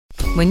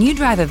When you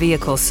drive a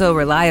vehicle so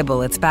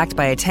reliable it's backed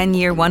by a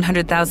 10-year,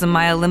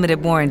 100,000-mile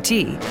limited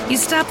warranty, you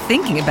stop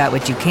thinking about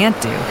what you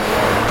can't do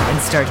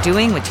and start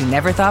doing what you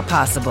never thought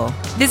possible.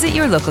 Visit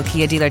your local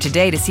Kia dealer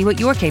today to see what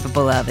you're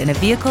capable of in a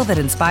vehicle that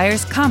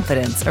inspires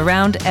confidence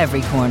around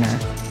every corner.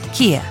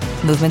 Kia,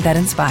 movement that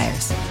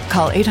inspires.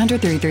 Call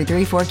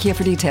 800-333-4KIA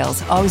for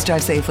details. Always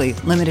drive safely.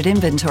 Limited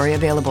inventory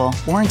available.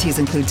 Warranties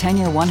include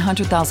 10-year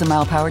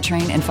 100,000-mile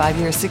powertrain and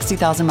 5-year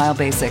 60,000-mile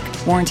basic.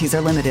 Warranties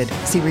are limited.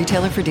 See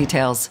retailer for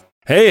details.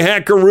 Hey,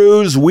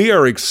 Hackaroos, we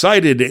are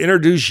excited to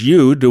introduce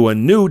you to a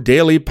new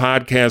daily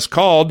podcast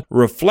called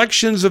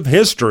Reflections of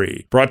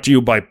History, brought to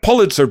you by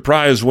Pulitzer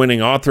Prize-winning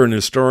author and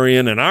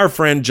historian and our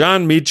friend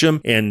Jon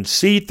Meacham and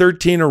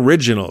C13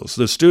 Originals,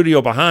 the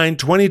studio behind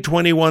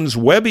 2021's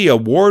Webby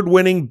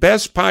Award-winning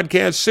Best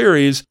Podcast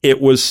series, It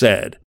Was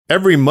Said.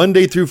 Every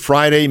Monday through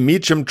Friday,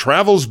 Meacham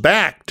travels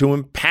back to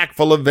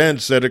impactful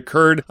events that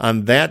occurred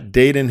on that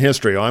date in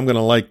history. Oh, I'm going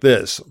to like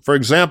this. For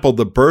example,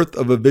 the birth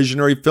of a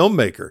visionary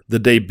filmmaker, the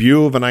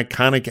debut of an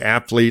iconic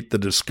athlete, the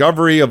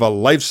discovery of a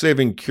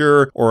life-saving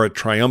cure, or a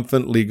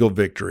triumphant legal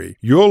victory.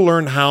 You'll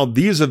learn how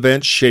these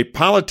events shape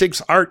politics,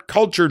 art,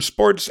 culture,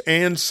 sports,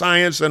 and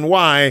science, and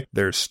why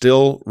they're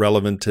still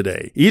relevant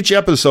today. Each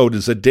episode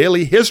is a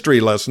daily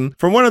history lesson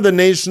from one of the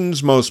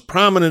nation's most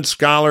prominent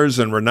scholars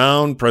and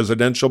renowned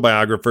presidential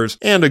biographers,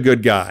 and a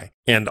good guy,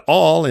 and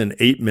all in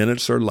 8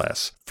 minutes or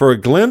less. For a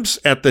glimpse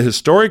at the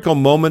historical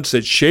moments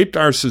that shaped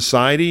our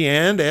society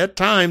and, at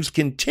times,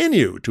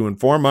 continue to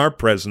inform our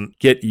present,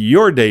 get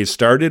your day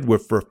started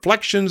with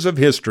Reflections of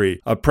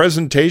History, a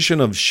presentation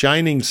of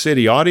Shining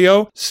City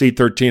Audio,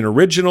 C13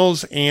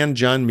 Originals, and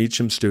Jon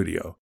Meacham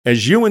Studio.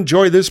 As you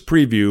enjoy this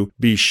preview,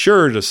 be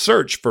sure to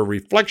search for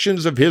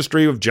Reflections of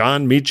History of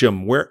Jon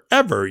Meacham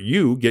wherever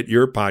you get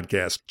your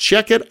podcast.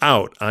 Check it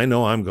out. I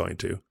know I'm going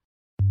to.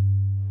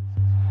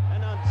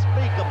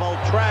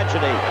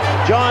 Tragedy.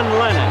 John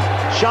Lennon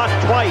shot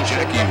twice.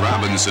 Jackie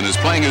Robinson is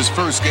playing his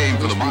first game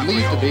for the Motley.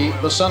 Believed to be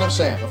the son of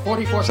Sam, the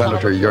 44th.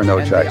 Senator, you're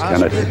no Jack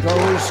Kennedy. It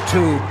goes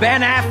to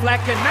Ben Affleck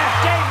and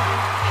Matt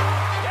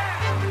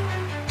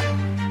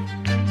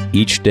Damon.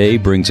 Each day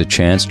brings a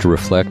chance to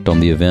reflect on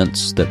the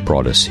events that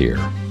brought us here.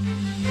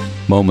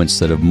 Moments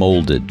that have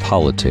molded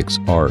politics,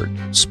 art,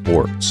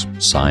 sports,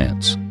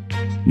 science.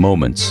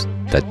 Moments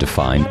that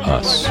define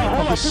us.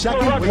 The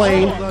second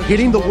plane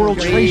hitting the World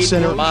Trade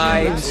Center.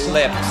 My lips.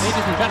 Ladies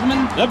and gentlemen,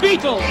 the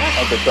Beatles.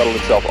 Of the shuttle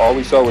itself, all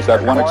we saw was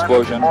that one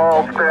explosion.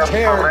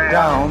 Tear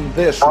down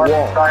this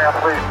wall.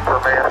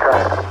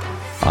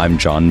 I'm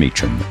Jon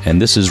Meacham,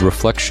 and this is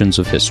Reflections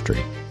of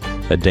History,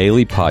 a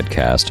daily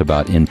podcast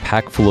about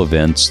impactful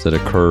events that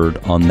occurred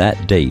on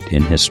that date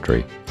in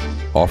history,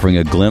 offering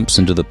a glimpse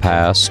into the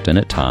past and,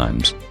 at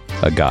times,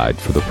 a guide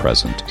for the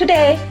present.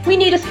 Today, we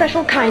need a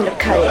special kind of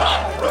courage,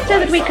 so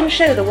that we can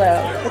show the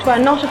world that we are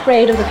not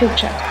afraid of the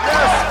future.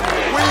 Yes,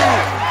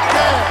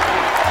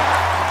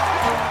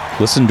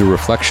 listen to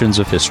Reflections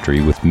of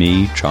History with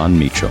me, Jon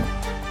Meacham,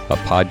 a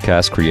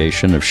podcast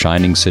creation of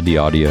Shining City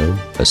Audio,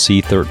 a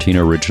C13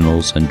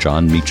 Originals, and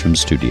Jon Meacham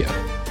Studio.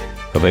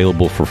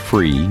 Available for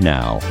free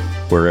now,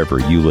 wherever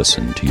you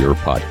listen to your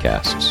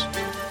podcasts.